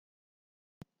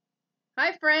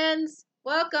Hi friends,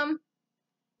 welcome.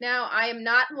 Now I am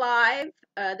not live.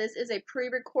 This is a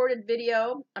pre-recorded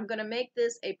video. I'm going to make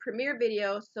this a premiere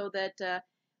video so that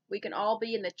we can all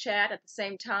be in the chat at the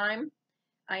same time.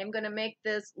 I am going to make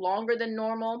this longer than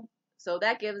normal, so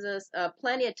that gives us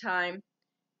plenty of time,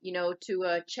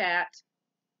 to chat.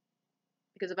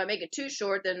 Because if I make it too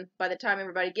short, then by the time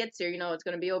everybody gets here, it's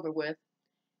going to be over with.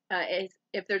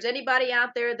 If there's anybody out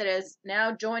there that is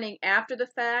now joining after the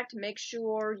fact, make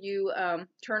sure you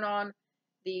turn on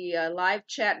the live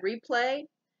chat replay.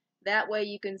 That way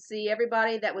you can see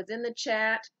everybody that was in the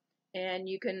chat, and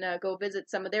you can go visit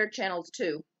some of their channels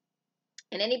too.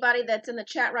 And anybody that's in the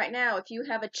chat right now, if you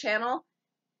have a channel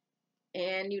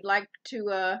and you'd like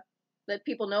to let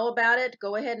people know about it,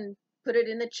 go ahead and put it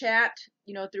in the chat,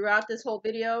 throughout this whole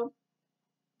video.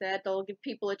 That'll give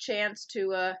people a chance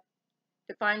to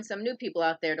find some new people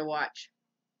out there to watch.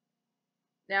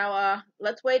 Now,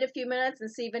 let's wait a few minutes and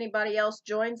see if anybody else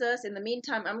joins us. In the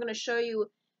meantime, I'm going to show you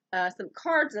some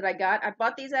cards that I got. I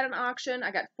bought these at an auction.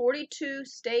 I got 42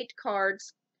 state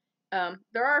cards.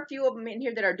 There are a few of them in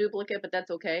here that are duplicate, but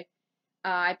that's okay.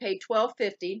 I paid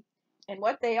 $12.50. And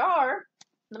what they are,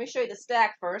 let me show you the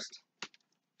stack first.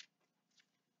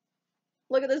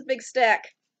 Look at this big stack.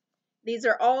 These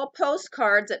are all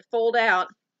postcards that fold out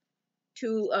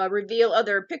to reveal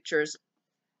other pictures.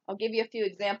 I'll give you a few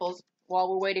examples while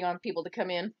we're waiting on people to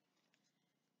come in.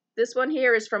 This one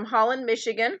here is from Holland,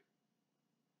 Michigan.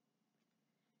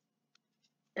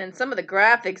 And some of the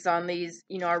graphics on these,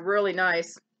 are really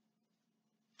nice.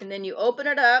 And then you open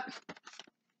it up,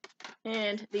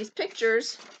 and these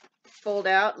pictures fold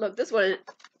out. Look, this one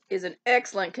is in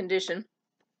excellent condition.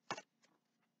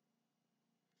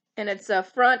 And it's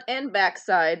front and back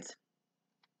sides.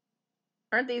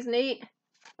 Aren't these neat?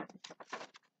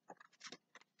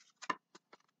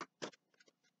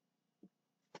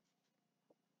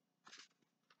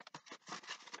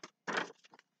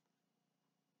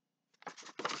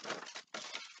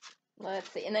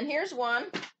 Let's see. And then here's one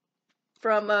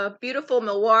from beautiful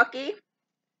Milwaukee.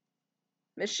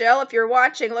 Michelle, if you're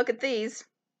watching, look at these.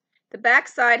 The back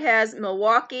side has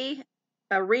Milwaukee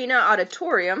Arena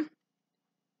Auditorium.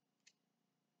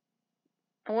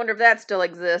 I wonder if that still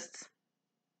exists.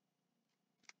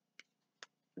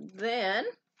 Then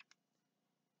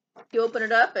you open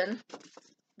it up and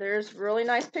there's really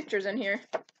nice pictures in here.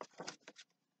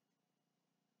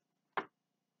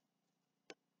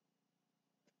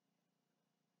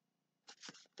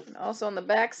 And also on the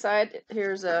back side,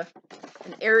 here's an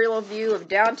aerial view of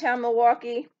downtown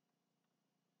Milwaukee.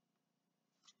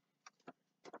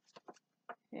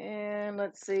 And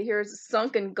let's see, here's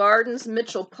Sunken Gardens,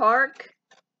 Mitchell Park.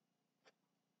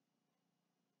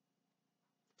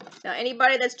 Now,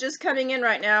 anybody that's just coming in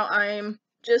right now, I'm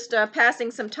just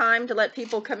passing some time to let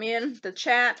people come in the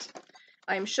chat.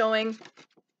 I'm showing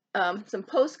some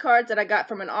postcards that I got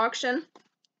from an auction.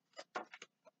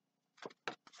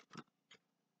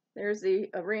 There's the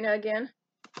arena again.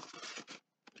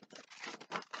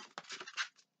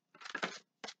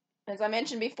 As I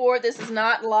mentioned before, this is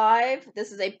not live.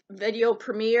 This is a video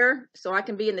premiere, so I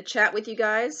can be in the chat with you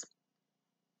guys.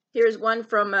 Here's one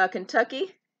from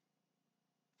Kentucky.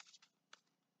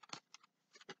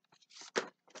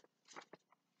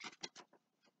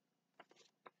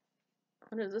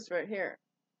 What is this right here?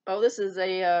 Oh, this is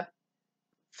a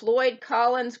Floyd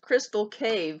Collins Crystal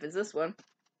Cave, is this one.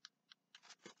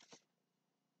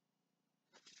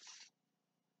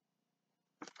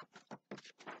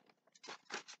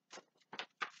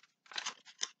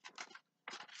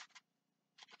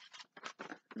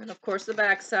 And of course the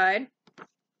back side.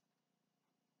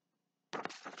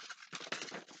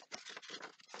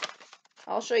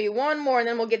 I'll show you one more and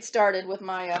then we'll get started with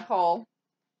my haul.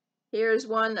 Here's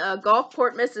one,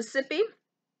 Gulfport, Mississippi.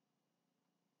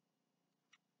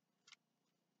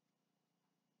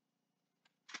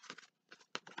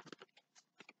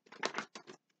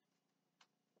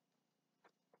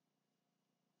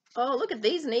 Oh, look at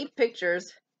these neat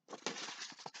pictures.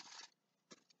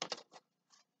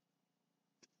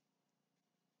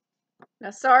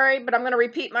 Now, sorry, but I'm going to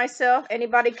repeat myself.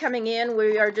 Anybody coming in,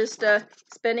 we are just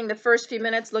spending the first few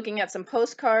minutes looking at some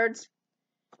postcards,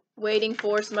 waiting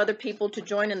for some other people to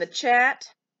join in the chat.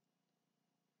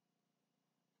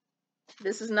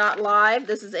 This is not live.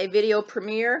 This is a video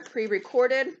premiere,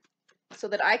 pre-recorded, so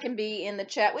that I can be in the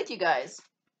chat with you guys.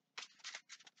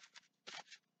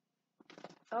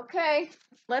 Okay,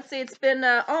 let's see. It's been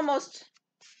almost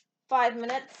 5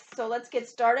 minutes, so let's get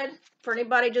started. For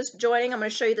anybody just joining, I'm going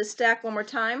to show you the stack one more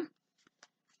time.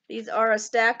 These are a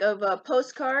stack of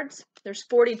postcards. There's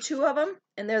 42 of them,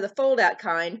 and they're the fold-out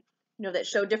kind, that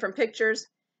show different pictures.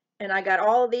 And I got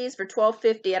all of these for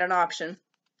 $12.50 at an auction.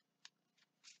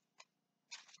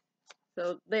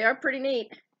 So they are pretty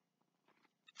neat.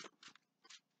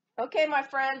 Okay, my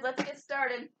friends, let's get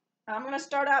started. I'm going to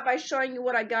start out by showing you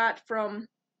what I got from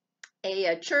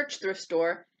a church thrift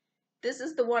store. This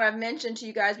is the one I've mentioned to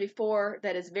you guys before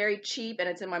that is very cheap, and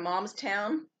it's in my mom's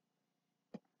town.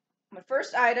 My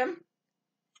first item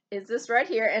is this right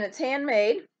here, and it's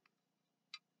handmade.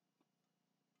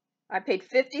 I paid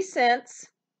 50 cents.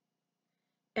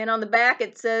 And on the back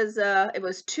it says it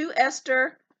was to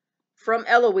Esther from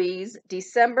Eloise,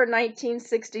 December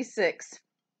 1966.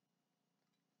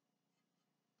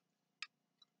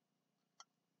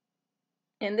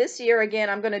 And this year, again,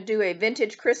 I'm going to do a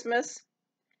vintage Christmas.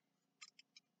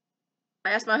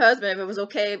 I asked my husband if it was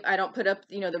okay if I don't put up,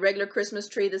 the regular Christmas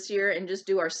tree this year and just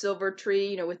do our silver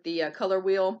tree, with the color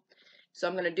wheel. So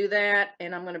I'm going to do that,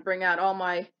 and I'm going to bring out all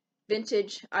my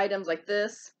vintage items like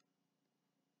this.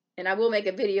 And I will make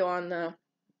a video on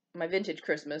my vintage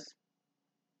Christmas.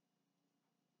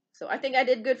 So I think I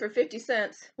did good for 50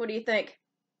 cents. What do you think?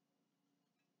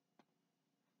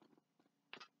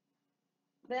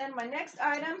 Then my next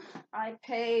item, I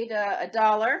paid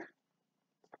 $1,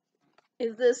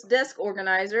 is this desk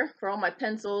organizer for all my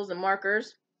pencils and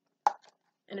markers.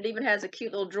 And it even has a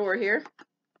cute little drawer here.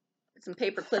 Some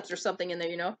paper clips or something in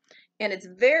there, And it's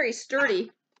very sturdy.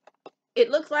 It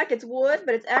looks like it's wood,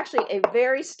 but it's actually a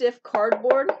very stiff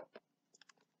cardboard.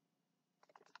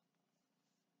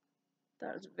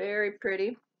 That was very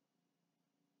pretty.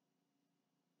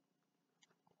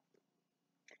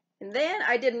 And then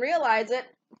I didn't realize it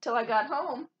until I got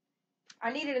home.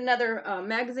 I needed another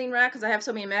magazine rack because I have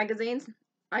so many magazines.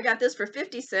 I got this for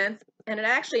 50 cents, and it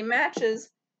actually matches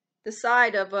the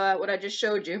side of what I just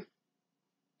showed you.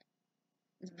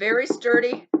 It's very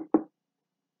sturdy.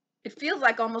 It feels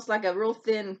like almost like a real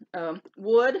thin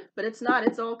wood, but it's not.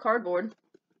 It's all cardboard.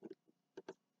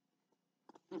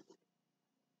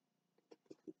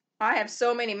 I have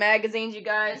so many magazines, you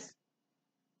guys.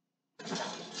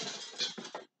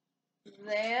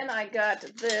 Then I got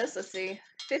this. Let's see,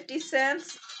 50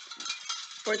 cents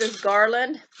for this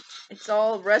garland. It's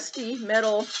all rusty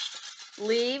metal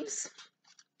leaves.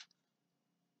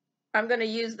 I'm going to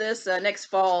use this next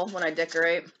fall when I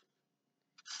decorate.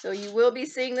 So you will be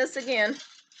seeing this again.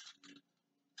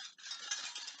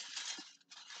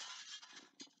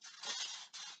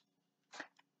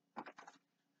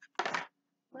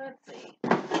 Let's see.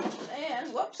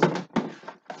 And, whoops.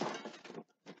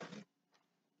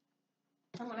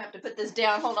 I'm going to have to put this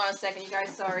down. Hold on a second, you guys.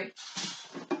 Sorry.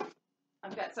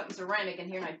 I've got something ceramic in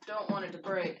here, and I don't want it to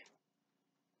break.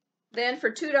 Then for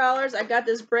 $2, I got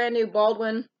this brand new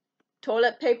Baldwin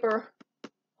toilet paper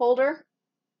holder.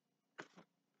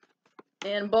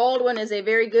 And Baldwin is a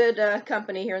very good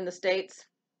company here in the States.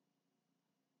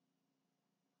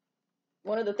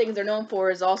 One of the things they're known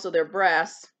for is also their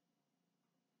brass.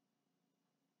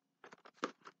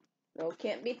 So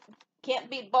can't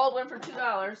beat Baldwin for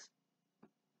 $2.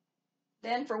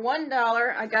 Then for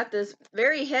 $1, I got this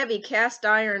very heavy cast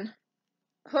iron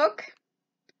hook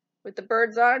with the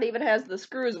birds on it. It even has the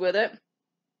screws with it.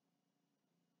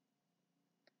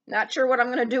 Not sure what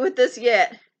I'm going to do with this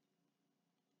yet.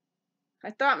 I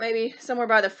thought maybe somewhere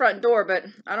by the front door, but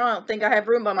I don't think I have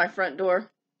room by my front door.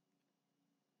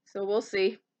 So we'll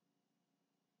see.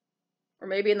 Or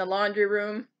maybe in the laundry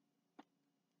room.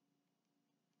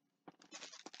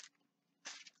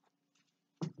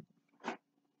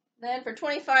 Then for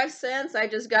 25 cents, I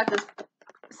just got this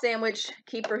sandwich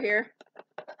keeper here.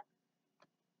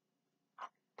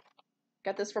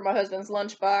 Got this for my husband's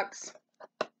lunchbox.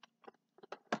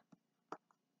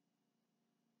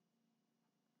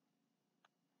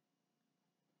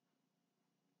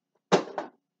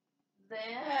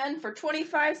 Then for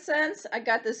 25 cents, I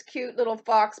got this cute little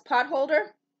fox pot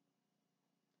holder.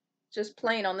 Just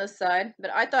plain on this side,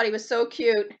 but I thought he was so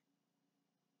cute.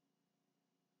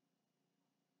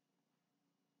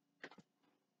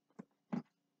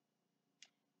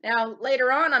 Now,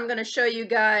 later on, I'm going to show you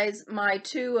guys my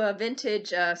two vintage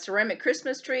ceramic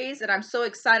Christmas trees that I'm so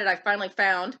excited I finally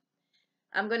found.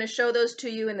 I'm going to show those to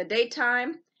you in the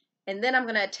daytime, and then I'm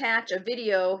going to attach a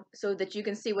video so that you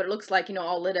can see what it looks like,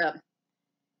 all lit up.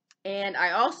 And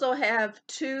I also have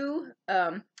two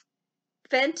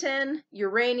Fenton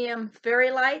uranium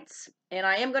fairy lights, and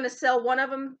I am going to sell one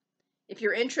of them. If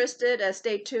you're interested,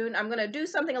 stay tuned. I'm going to do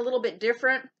something a little bit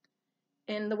different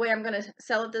in the way I'm going to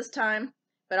sell it this time.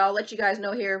 But I'll let you guys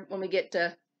know here when we get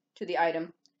to the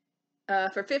item.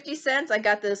 For 50 cents, I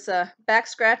got this back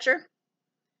scratcher.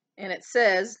 And it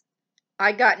says,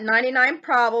 I got 99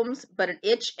 problems, but an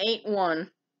itch ain't one.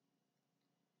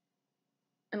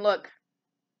 And look,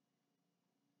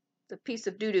 It's a piece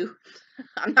of doo-doo.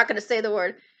 I'm not going to say the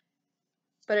word.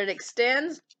 But it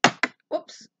extends.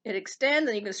 Whoops. It extends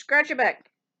and you can scratch it back.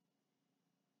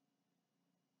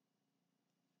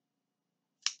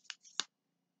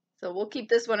 So we'll keep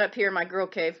this one up here in my girl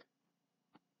cave.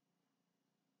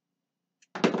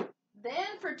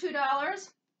 Then for $2,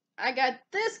 I got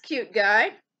this cute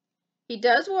guy. He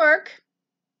does work.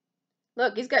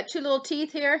 Look, he's got 2 little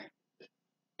teeth here.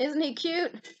 Isn't he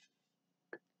cute?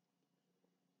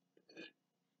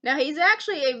 Now he's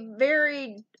actually a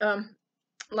very,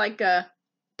 like a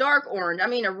dark orange. I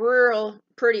mean a real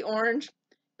pretty orange.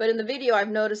 But in the video I've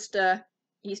noticed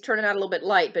he's turning out a little bit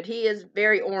light, but he is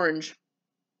very orange.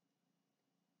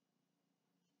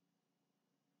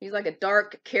 He's like a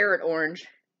dark carrot orange.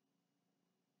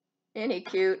 Isn't he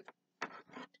cute?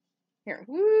 Here,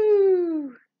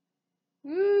 woo!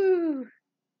 Woo!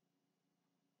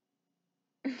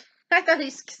 I thought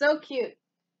he's so cute.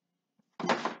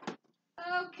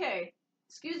 Okay,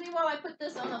 excuse me while I put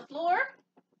this on the floor.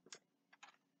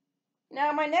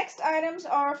 Now my next items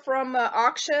are from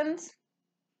auctions.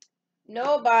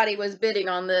 Nobody was bidding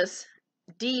on this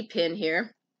D pin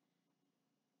here.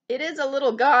 It is a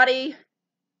little gaudy,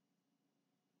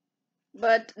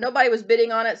 but nobody was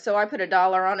bidding on it, so I put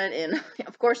 $1 on it, and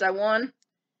of course I won.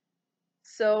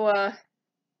 So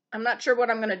I'm not sure what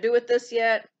I'm going to do with this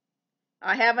yet.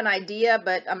 I have an idea,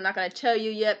 but I'm not going to tell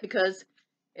you yet because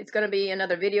it's going to be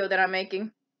another video that I'm making.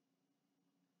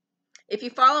 If you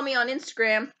follow me on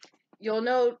Instagram, you'll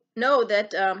know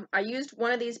that I used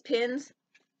one of these pins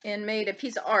and made a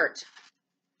piece of art.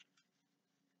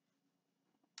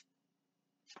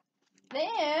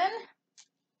 Then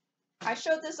I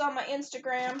showed this on my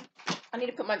Instagram. I need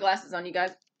to put my glasses on, you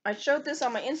guys. I showed this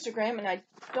on my Instagram, and I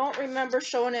don't remember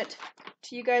showing it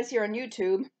to you guys here on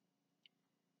YouTube.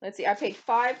 Let's see, I paid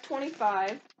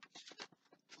 $5.25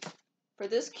 for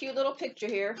this cute little picture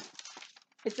here.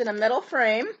 It's in a metal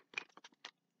frame.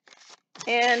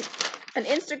 And an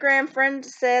Instagram friend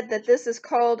said that this is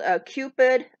called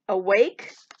Cupid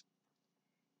Awake.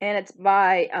 And it's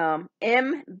by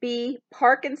M.B.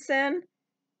 Parkinson.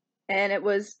 And it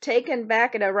was taken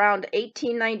back at around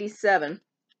 1897.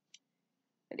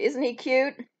 And isn't he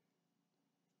cute?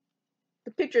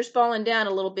 The picture's falling down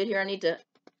a little bit here. I need to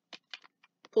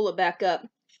pull it back up.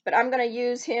 But I'm going to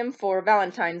use him for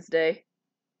Valentine's Day.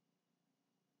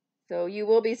 So you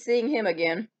will be seeing him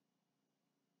again.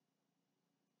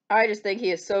 I just think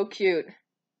he is so cute.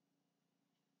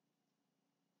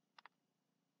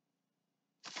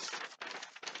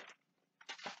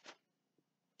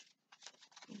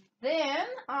 Then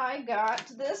I got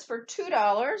this for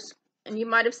 $2. And you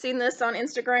might have seen this on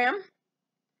Instagram.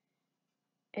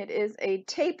 It is a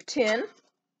tape tin.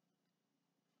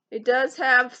 It does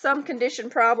have some condition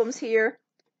problems here,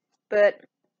 but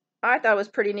I thought it was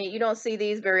pretty neat. You don't see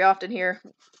these very often here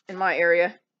in my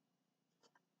area.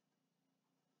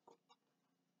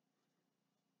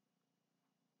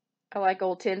 I like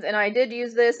old tins, and I did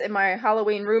use this in my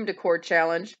Halloween room decor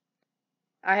challenge.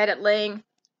 I had it laying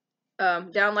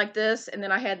down like this, and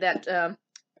then I had that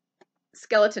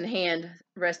skeleton hand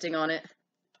resting on it.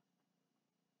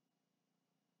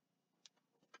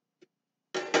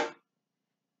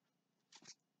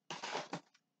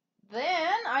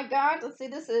 Then I got, let's see,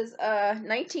 this is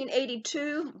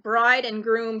 1982 Bride and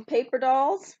Groom paper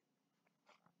dolls.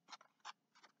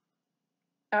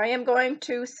 I am going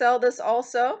to sell this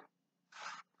also.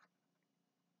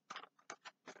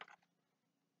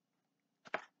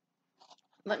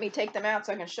 Let me take them out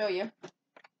so I can show you.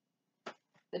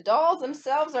 The dolls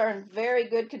themselves are in very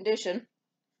good condition.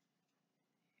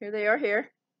 Here they are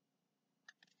here.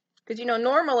 Because, you know,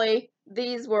 normally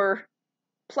these were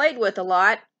played with a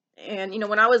lot. And, you know,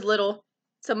 when I was little,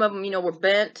 some of them, you know, were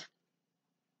bent.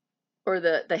 Or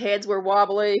the heads were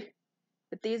wobbly.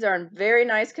 But these are in very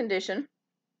nice condition.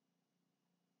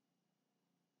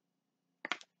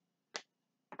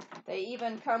 They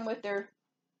even come with their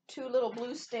 2 little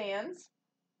blue stands.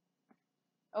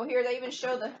 Oh, here they even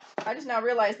show the, I just now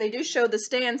realized they do show the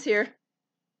stands here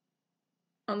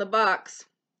on the box.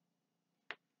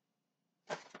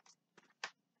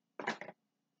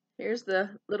 Here's the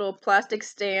little plastic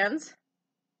stands.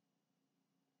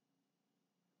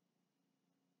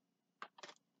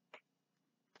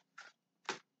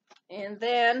 And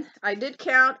then I did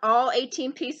count, all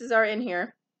 18 pieces are in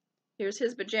here. Here's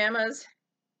his pajamas.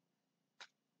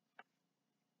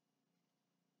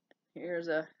 Here's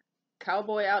a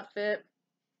cowboy outfit.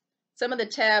 Some of the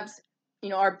tabs, you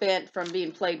know, are bent from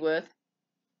being played with.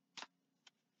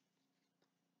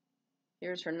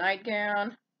 Here's her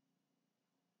nightgown.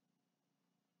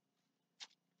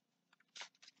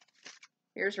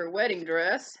 Here's her wedding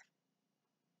dress.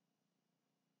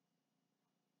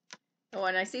 Oh,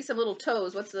 and I see some little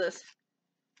toes. What's this?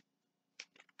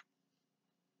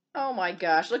 Oh my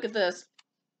gosh, look at this.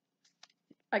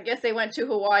 I guess they went to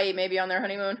Hawaii maybe on their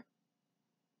honeymoon.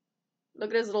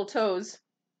 Look at his little toes.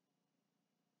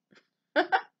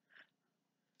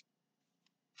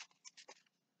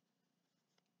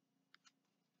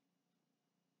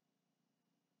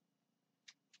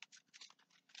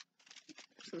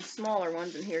 Some smaller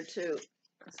ones in here too.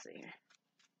 Let's see.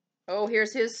 Oh,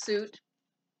 here's his suit.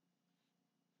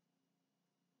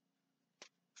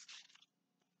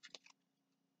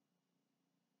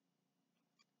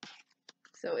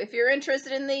 So if you're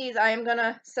interested in these, I am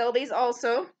gonna sell these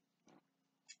also.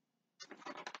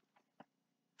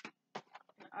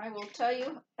 I will tell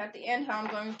you at the end how I'm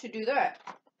going to do that.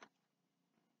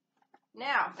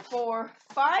 Now, for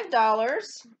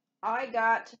 $5, I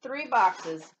got 3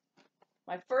 boxes.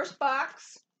 My first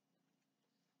box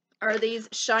are these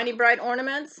shiny bright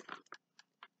ornaments.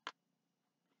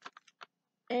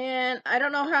 And I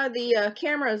don't know how the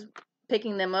camera is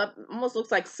picking them up. Almost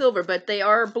looks like silver, but they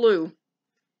are blue.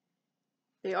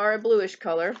 They are a bluish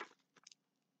color.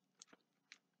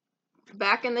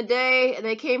 Back in the day,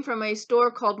 they came from a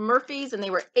store called Murphy's, and they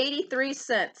were 83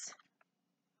 cents.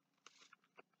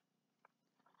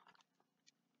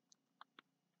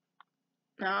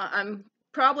 Now, I'm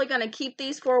probably going to keep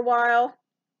these for a while,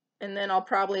 and then I'll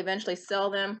probably eventually sell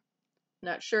them.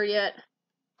 Not sure yet.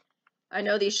 I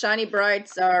know these shiny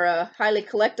brights are highly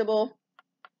collectible,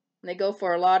 and they go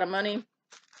for a lot of money.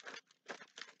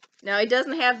 Now, it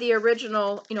doesn't have the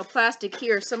original, plastic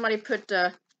here. Somebody put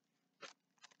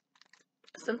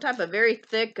some type of very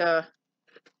thick,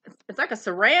 it's like a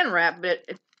saran wrap, but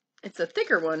it's a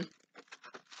thicker one.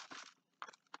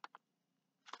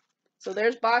 So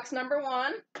there's box number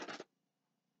 1.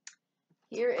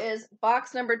 Here is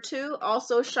box number 2,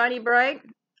 also shiny bright,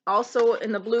 also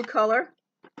in the blue color.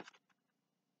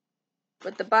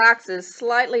 But the box is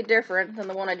slightly different than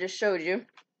the one I just showed you.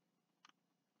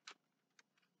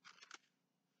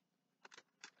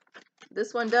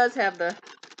 This one does have the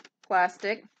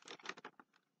plastic.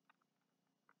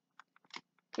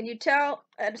 Can you tell,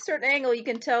 at a certain angle, you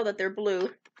can tell that they're blue.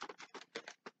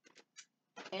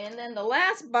 And then the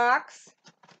last box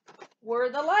were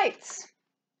the lights.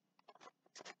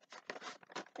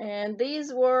 And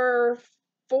these were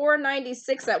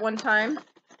 $4.96 at one time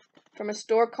from a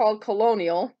store called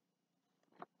Colonial.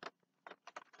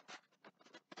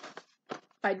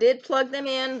 I did plug them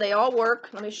in. They all work.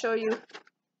 Let me show you.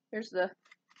 Here's the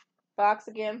box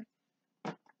again.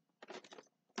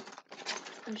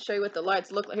 Let me show you what the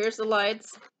lights look like. Here's the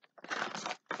lights.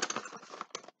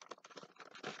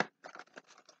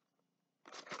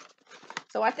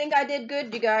 So I think I did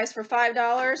good, you guys, for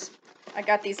 $5. I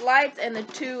got these lights and the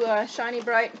 2 shiny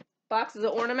bright boxes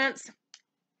of ornaments.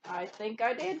 I think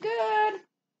I did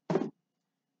good.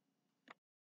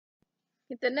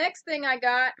 The next thing I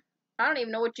got, I don't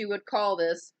even know what you would call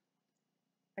this.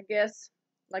 I guess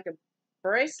like a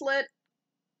bracelet,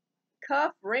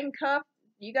 cuff, ring cuff.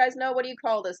 You guys know, what do you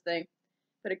call this thing?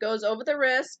 But it goes over the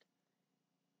wrist,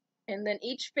 and then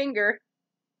each finger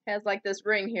has like this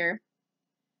ring here.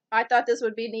 I thought this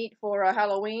would be neat for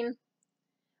Halloween.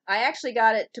 I actually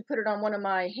got it to put it on one of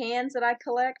my hands that I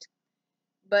collect,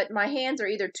 but my hands are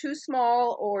either too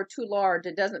small or too large.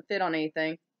 It doesn't fit on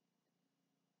anything.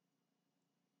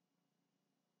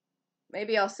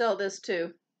 Maybe I'll sell this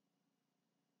too.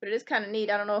 But it is kind of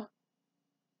neat. I don't know.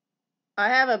 I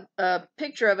have a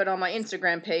picture of it on my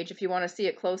Instagram page if you want to see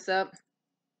it close up.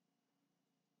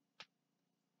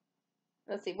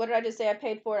 Let's see, what did I just say I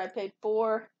paid for it? I paid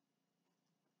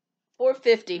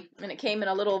 $4.50, and it came in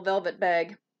a little velvet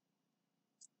bag.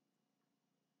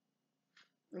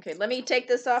 Okay, let me take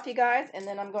this off, you guys, and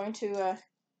then I'm going to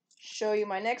show you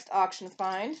my next auction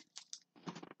find.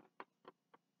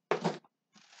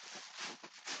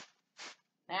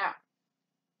 Now,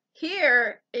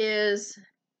 here is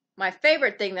my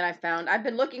favorite thing that I found. I've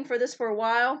been looking for this for a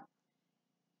while.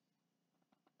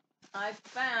 I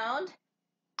found,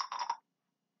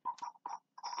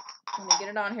 let me get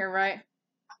it on here right,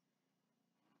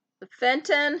 the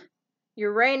Fenton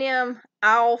uranium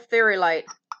owl fairy light.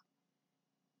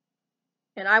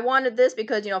 And I wanted this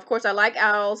because, of course I like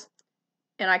owls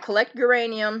and I collect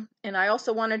uranium, and I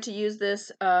also wanted to use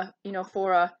this,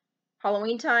 for a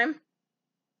Halloween time.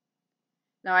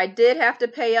 Now I did have to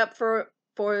pay up for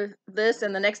this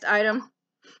and the next item.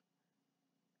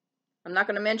 I'm not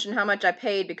going to mention how much I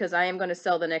paid because I am going to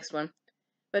sell the next one.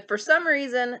 But for some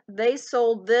reason, they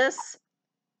sold this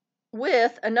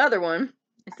with another one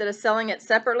instead of selling it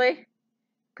separately,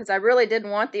 because I really didn't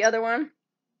want the other one.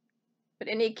 But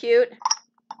isn't he cute?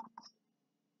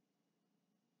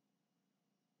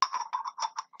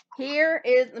 Here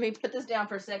is, let me put this down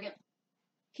for a second.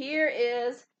 Here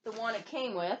is the one it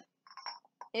came with.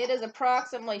 It is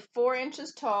approximately 4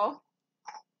 inches tall.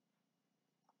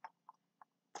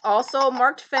 Also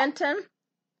marked Fenton.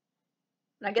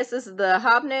 I guess this is the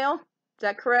hobnail. Is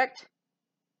that correct?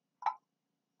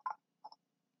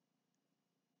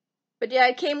 But yeah,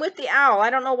 it came with the owl. I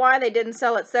don't know why they didn't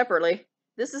sell it separately.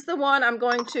 This is the one I'm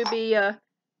going to be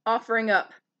offering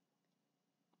up.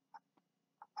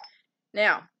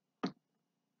 Now,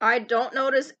 I did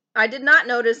not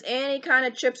notice any kind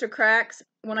of chips or cracks.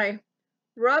 When I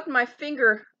rubbed my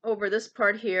finger over this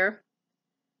part here,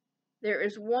 there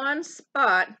is one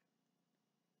spot.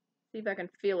 See if I can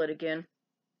feel it again.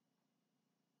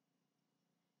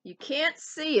 You can't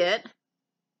see it.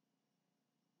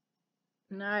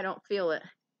 No, I don't feel it.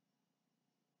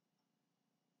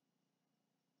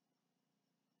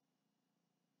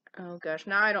 Oh gosh,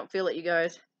 now I don't feel it, you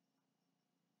guys.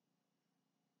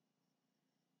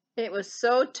 It was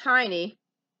so tiny. It's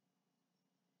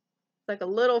like a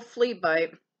little flea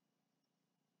bite.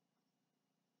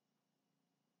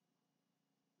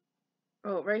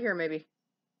 Oh, right here maybe.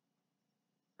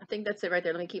 I think that's it right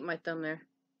there. Let me keep my thumb there.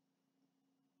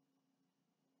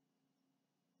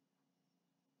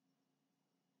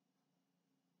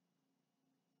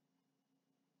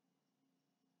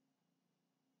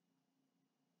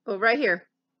 Oh, right here.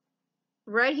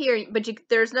 Right here, but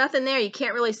there's nothing there. You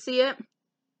can't really see it.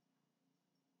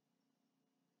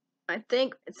 I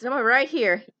think it's somewhere right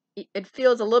here. It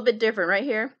feels a little bit different right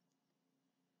here.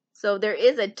 So there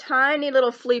is a tiny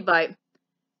little flea bite,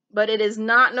 but it is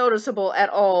not noticeable at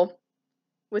all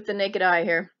with the naked eye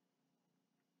here.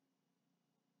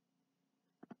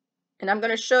 And I'm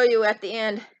going to show you at the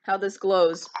end how this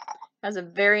glows. It has a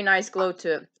very nice glow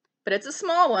to it, but it's a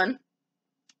small one.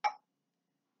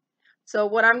 So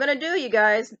what I'm going to do, you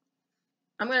guys,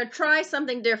 I'm going to try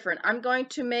something different. I'm going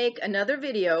to make another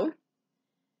video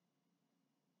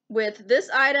with this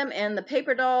item and the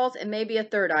paper dolls and maybe a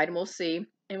third item, we'll see.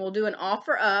 And we'll do an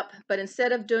offer up, but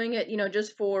instead of doing it,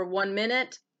 just for 1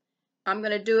 minute, I'm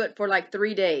going to do it for like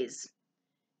 3 days.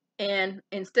 And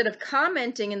instead of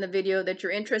commenting in the video that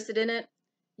you're interested in it,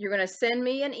 you're going to send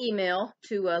me an email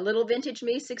to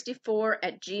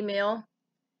littlevintageme64@gmail.com,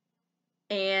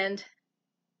 and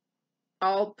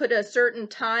I'll put a certain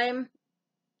time,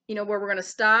 where we're going to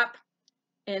stop,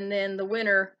 and then the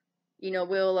winner,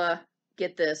 will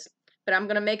get this. But I'm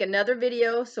going to make another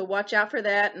video, so watch out for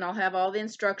that, and I'll have all the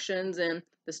instructions and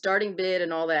the starting bid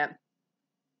and all that.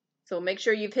 So make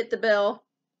sure you've hit the bell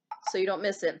so you don't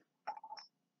miss it.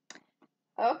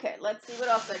 Okay, let's see what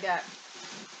else I got.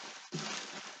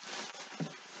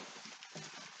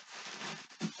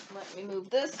 Let me move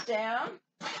this down.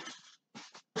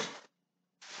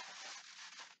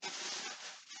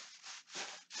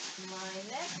 My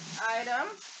next item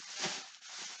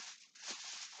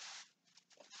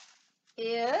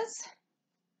is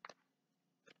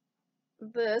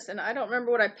this, and I don't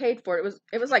remember what I paid for it.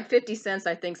 It was like 50 cents,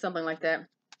 I think, something like that.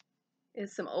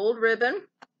 It's some old ribbon.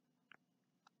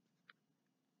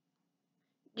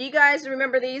 Do you guys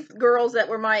remember these girls that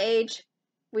were my age?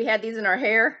 We had these in our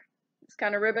hair, this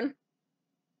kind of ribbon.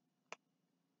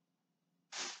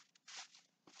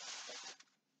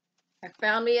 I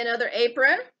found me another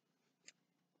apron.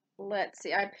 Let's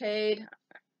see, I paid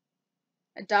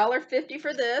 $1.50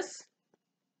 for this.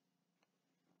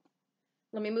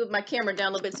 Let me move my camera down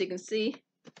a little bit so you can see.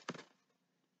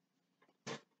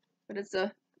 But it's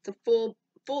a full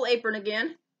apron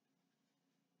again.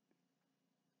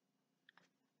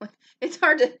 It's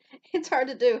hard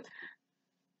to do.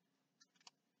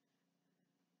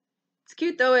 It's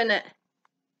cute though, isn't it?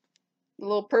 The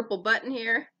little purple button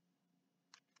here.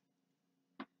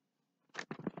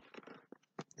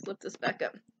 Let's lift this back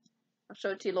up. I'll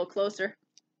show it to you a little closer.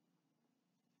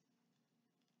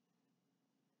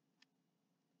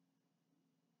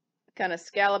 Kind of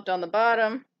scalloped on the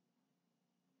bottom.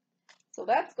 So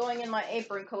that's going in my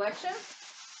apron collection.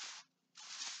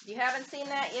 If you haven't seen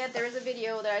that yet, there is a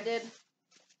video that I did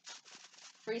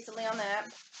recently on that.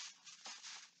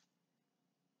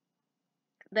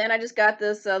 Then I just got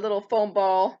this little foam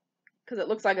ball because it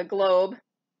looks like a globe.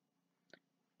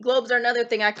 Globes are another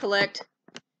thing I collect.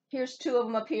 Here's 2 of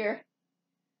them up here.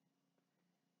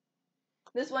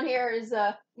 This one here is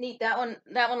neat. That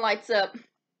one lights up.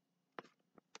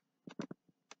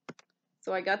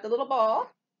 So I got the little ball.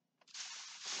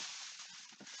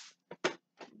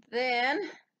 Then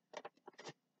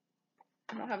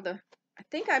I don't have the. I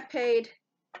think I paid.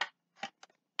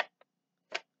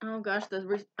 Oh gosh,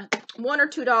 the $1 or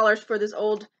 $2 for this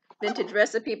old vintage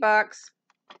recipe box.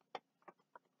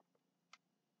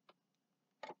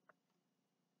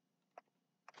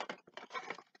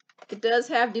 It does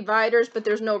have dividers, but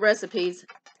there's no recipes.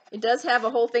 It does have a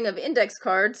whole thing of index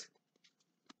cards,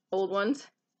 old ones.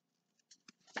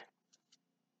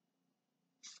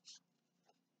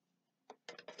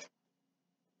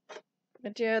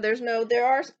 But yeah,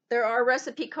 there are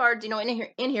recipe cards, you know,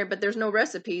 in here, but there's no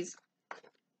recipes.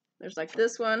 There's like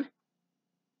this one.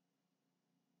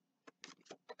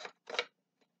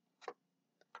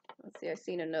 Let's see, I've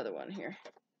seen another one here.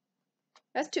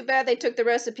 That's too bad they took the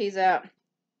recipes out.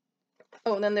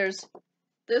 Oh, and then there's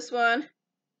this one.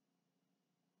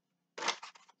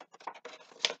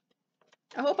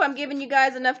 I hope I'm giving you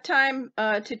guys enough time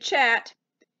to chat.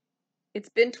 It's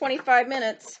been 25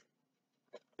 minutes.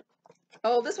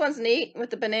 Oh, this one's neat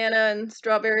with the banana and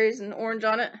strawberries and orange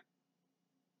on it.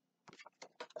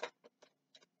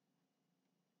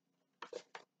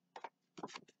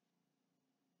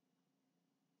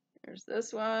 There's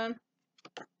this one.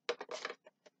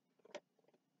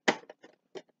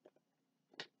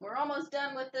 We're almost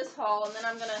done with this haul, and then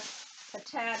I'm going to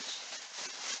attach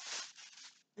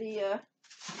the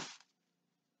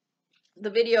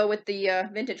video with the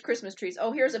vintage Christmas trees.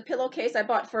 Oh, here's a pillowcase I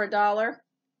bought for $1.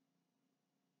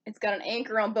 It's got an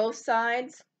anchor on both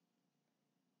sides.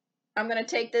 I'm going to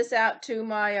take this out to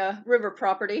my river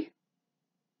property.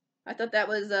 I thought that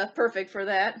was perfect for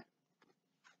that.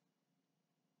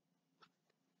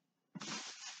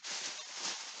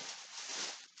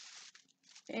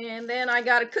 And then I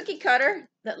got a cookie cutter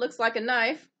that looks like a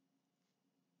knife.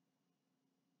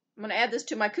 I'm going to add this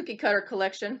to my cookie cutter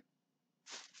collection.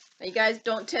 Now, you guys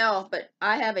don't tell, but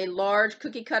I have a large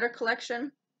cookie cutter collection,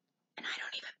 and I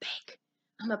don't even bake.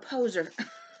 I'm a poser.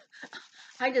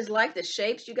 I just like the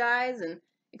shapes, you guys, and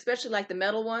especially like the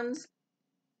metal ones.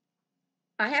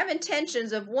 I have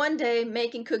intentions of one day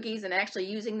making cookies and actually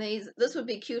using these. This would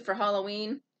be cute for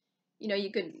Halloween. You know,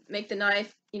 you could make the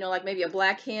knife, you know, like maybe a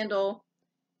black handle,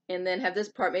 and then have this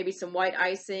part maybe some white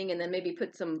icing, and then maybe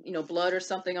put some, you know, blood or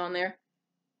something on there.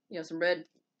 You know, some red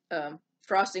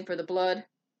frosting for the blood.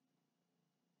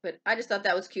 But I just thought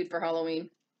that was cute for Halloween.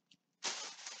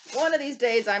 One of these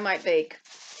days I might bake.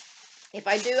 If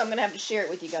I do, I'm going to have to share it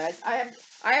with you guys. I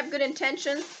have good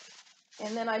intentions,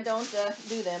 and then I don't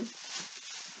do them.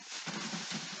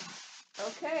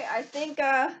 Okay, I think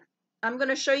I'm going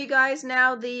to show you guys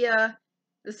now the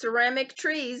ceramic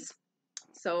trees.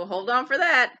 So hold on for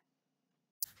that.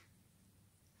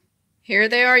 Here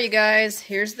they are, you guys.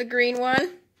 Here's the green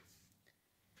one.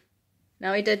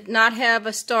 Now, he did not have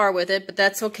a star with it, but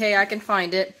that's okay. I can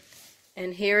find it.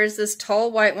 And here's this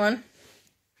tall white one.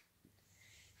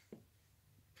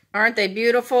 Aren't they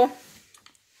beautiful?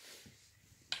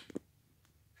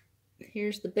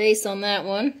 Here's the base on that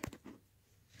one.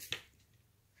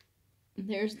 And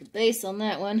there's the base on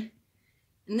that one.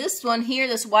 And this one here,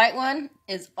 this white one,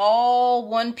 is all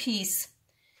one piece.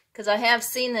 Because I have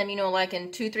seen them, you know, like in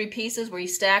 2-3 pieces where you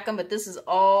stack them, but this is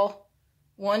all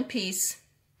one piece.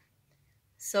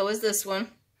 So is this one.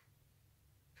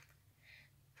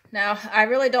 Now, I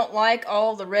really don't like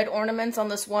all the red ornaments on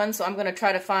this one, so I'm going to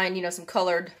try to find, you know, some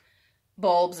colored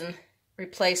bulbs and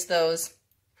replace those.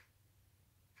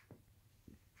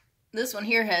 This one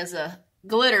here has a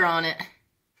glitter on it.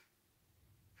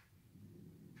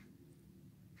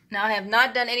 Now, I have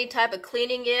not done any type of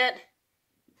cleaning yet.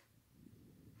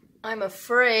 I'm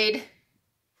afraid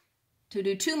to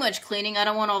do too much cleaning. I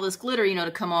don't want all this glitter, you know,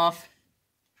 to come off.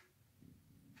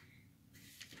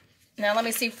 Now, let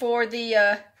me see, for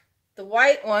the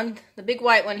white one, the big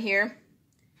white one here,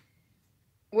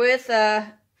 with,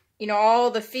 you know, all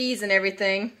the fees and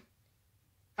everything,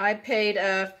 I paid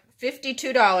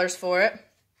 $52 for it.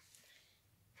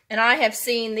 And I have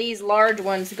seen these large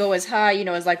ones go as high, you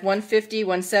know, as like $150,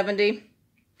 $170.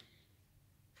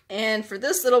 And for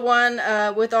this little one,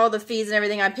 with all the fees and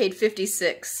everything, I paid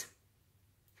 $56.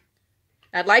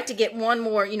 I'd like to get one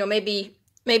more, you know, maybe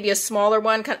a smaller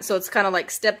one, so it's kind of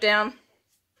like step down.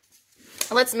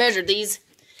 Let's measure these.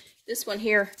 This one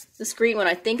here, this green one,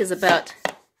 I think is about,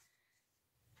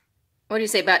 what do you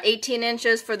say, about 18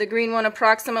 inches for the green one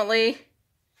approximately.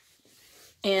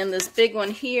 And this big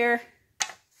one here,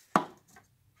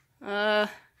 what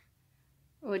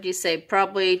would you say,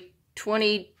 probably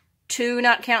 22,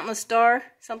 not counting the star,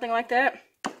 something like that.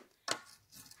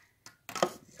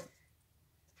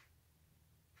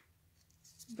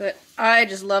 But I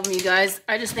just love them, you guys.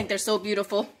 I just think they're so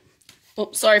beautiful.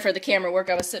 Oh, sorry for the camera work.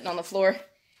 I was sitting on the floor.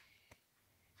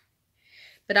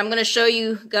 But I'm going to show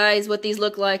you guys what these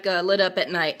look like lit up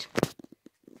at night.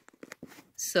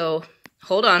 So,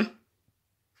 hold on.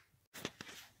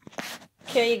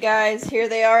 Okay, you guys, here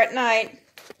they are at night.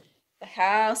 The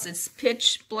house is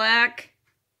pitch black.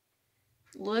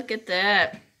 Look at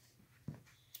that.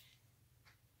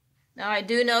 Now I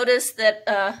do notice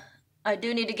that I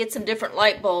do need to get some different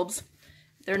light bulbs.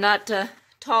 They're not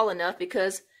tall enough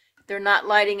because they're not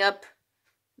lighting up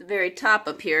the very top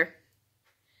up here.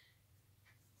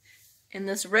 And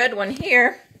this red one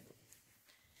here,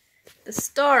 the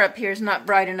star up here is not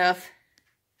bright enough.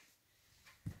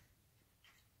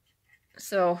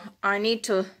 So I need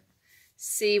to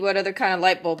see what other kind of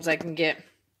light bulbs I can get.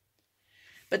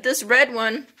 But this red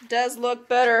one does look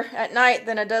better at night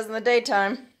than it does in the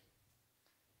daytime.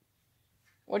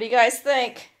 What do you guys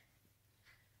think?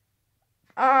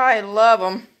 I love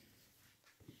them.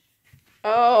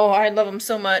 Oh, I love them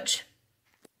so much.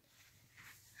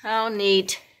 How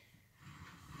neat.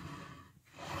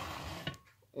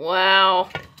 Wow.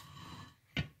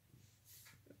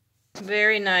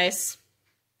 Very nice.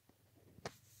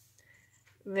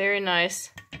 Very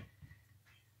nice.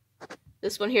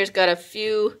 This one here's got a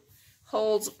few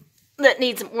holes that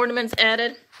need some ornaments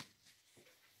added.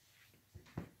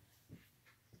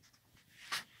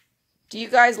 Do you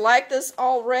guys like this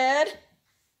all red?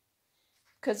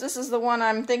 Because this is the one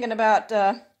I'm thinking about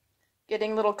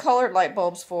getting little colored light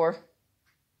bulbs for.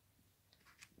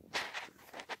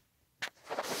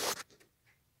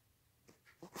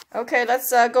 Okay,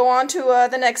 let's go on to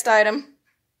the next item.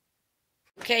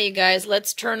 Okay, you guys,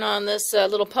 let's turn on this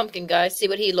little pumpkin guy, see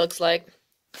what he looks like.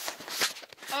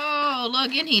 Oh,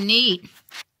 look, isn't he neat?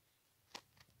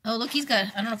 Oh, look, he's got,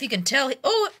 I don't know if you can tell.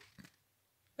 Oh,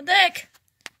 what the heck?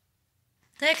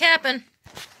 What the heck happened?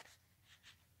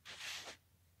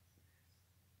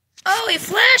 Oh, he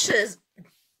flashes.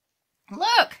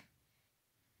 Look.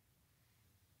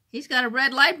 He's got a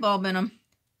red light bulb in him.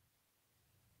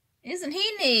 Isn't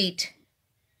he neat?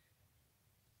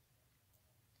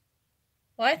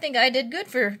 Well, I think I did good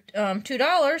for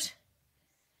 $2.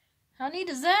 How neat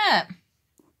is that?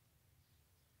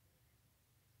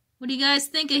 What do you guys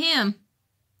think of him?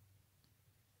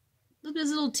 Look at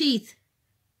his little teeth.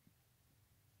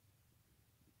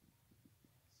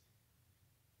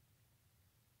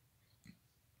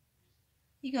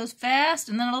 He goes fast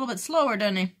and then a little bit slower,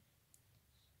 doesn't he?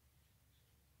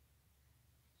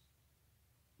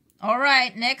 All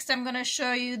right, next I'm going to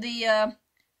show you the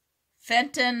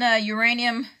Fenton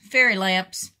uranium fairy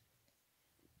lamps.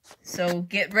 So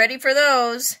get ready for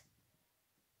those.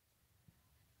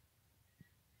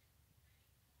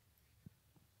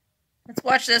 Let's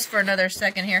watch this for another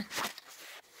second here.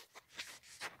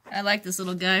 I like this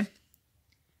little guy.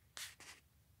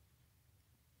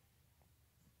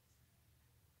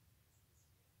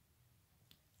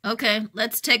 Okay,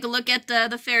 let's take a look at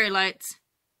the fairy lights.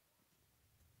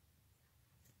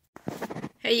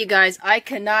 Hey you guys, I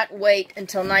cannot wait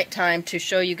until nighttime to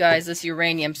show you guys this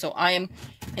uranium. So I am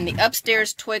in the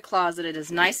upstairs toy closet. It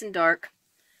is nice and dark.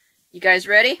 You guys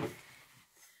ready?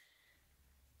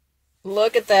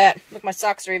 Look at that. Look, my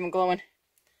socks are even glowing.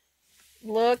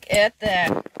 Look at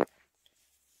that.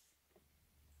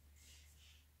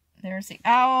 There's the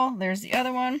owl. There's the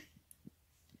other one.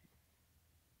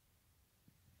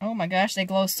 Oh my gosh, they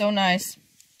glow so nice.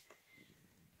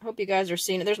 I hope you guys are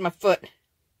seeing it. There's my foot.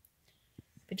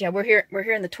 But yeah, we're here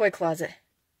in the toy closet.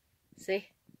 See?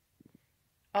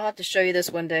 I'll have to show you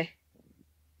this one day.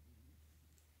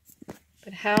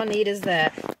 But how neat is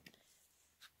that?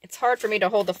 It's hard for me to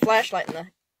hold the flashlight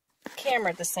and the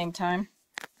camera at the same time.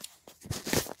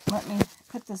 Let me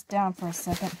put this down for a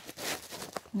second.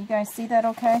 Can you guys see that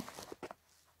okay?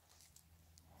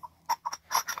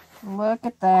 Look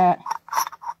at that.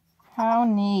 How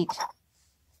neat.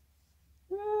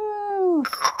 Woo!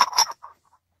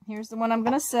 Here's the one I'm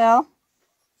going to sell.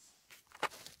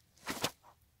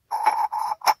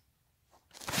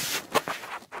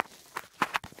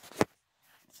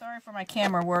 Sorry for my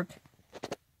camera work.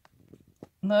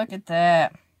 Look at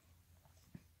that.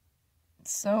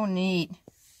 It's so neat. Of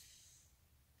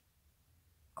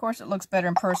course it looks better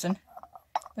in person.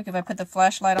 Look, if I put the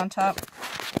flashlight on top.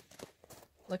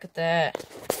 Look at that.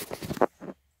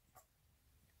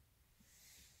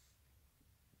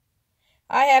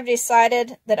 I have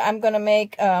decided that I'm going to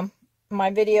make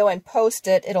my video and post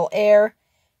it. It'll air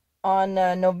on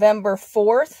November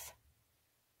 4th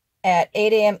at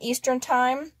 8 a.m. Eastern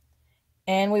Time.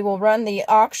 And we will run the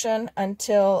auction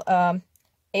until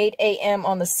 8 a.m.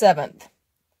 on the 7th.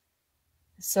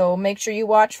 So make sure you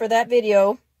watch for that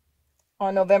video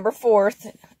on November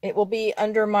 4th. It will be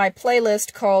under my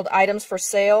playlist called Items for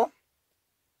Sale.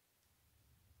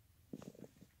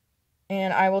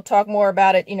 And I will talk more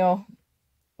about it, you know,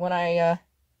 when I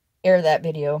air that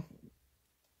video.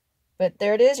 But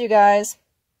there it is, you guys.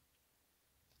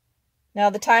 Now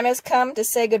the time has come to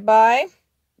say goodbye.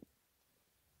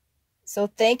 So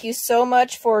thank you so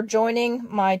much for joining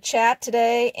my chat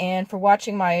today and for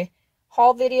watching my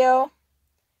haul video.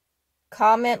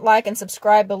 Comment, like, and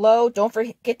subscribe below. Don't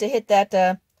forget to hit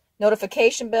that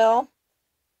notification bell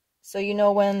so you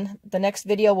know when the next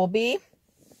video will be.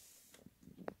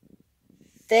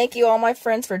 Thank you all my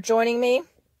friends for joining me.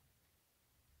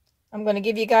 I'm going to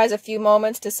give you guys a few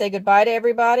moments to say goodbye to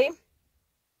everybody.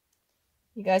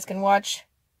 You guys can watch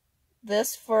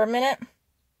this for a minute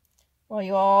while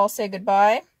you all say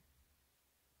goodbye.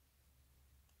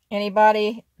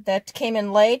 Anybody that came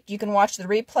in late, you can watch the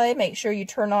replay. Make sure you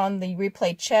turn on the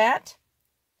replay chat.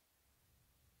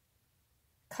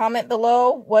 Comment below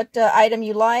what item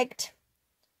you liked,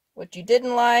 what you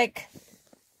didn't like.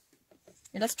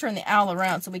 Here, let's turn the owl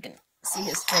around so we can see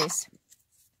his face.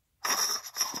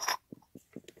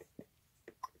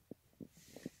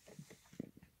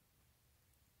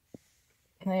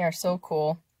 They are so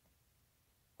cool.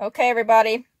 Okay,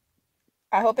 everybody.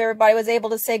 I hope everybody was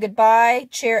able to say goodbye.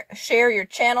 Share your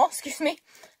channel. Excuse me.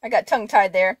 I got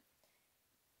tongue-tied there.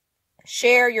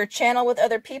 Share your channel with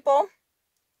other people.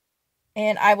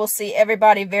 And I will see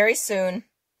everybody very soon.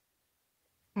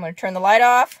 I'm going to turn the light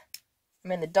off.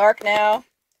 I'm in the dark now.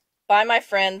 Bye, my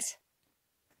friends.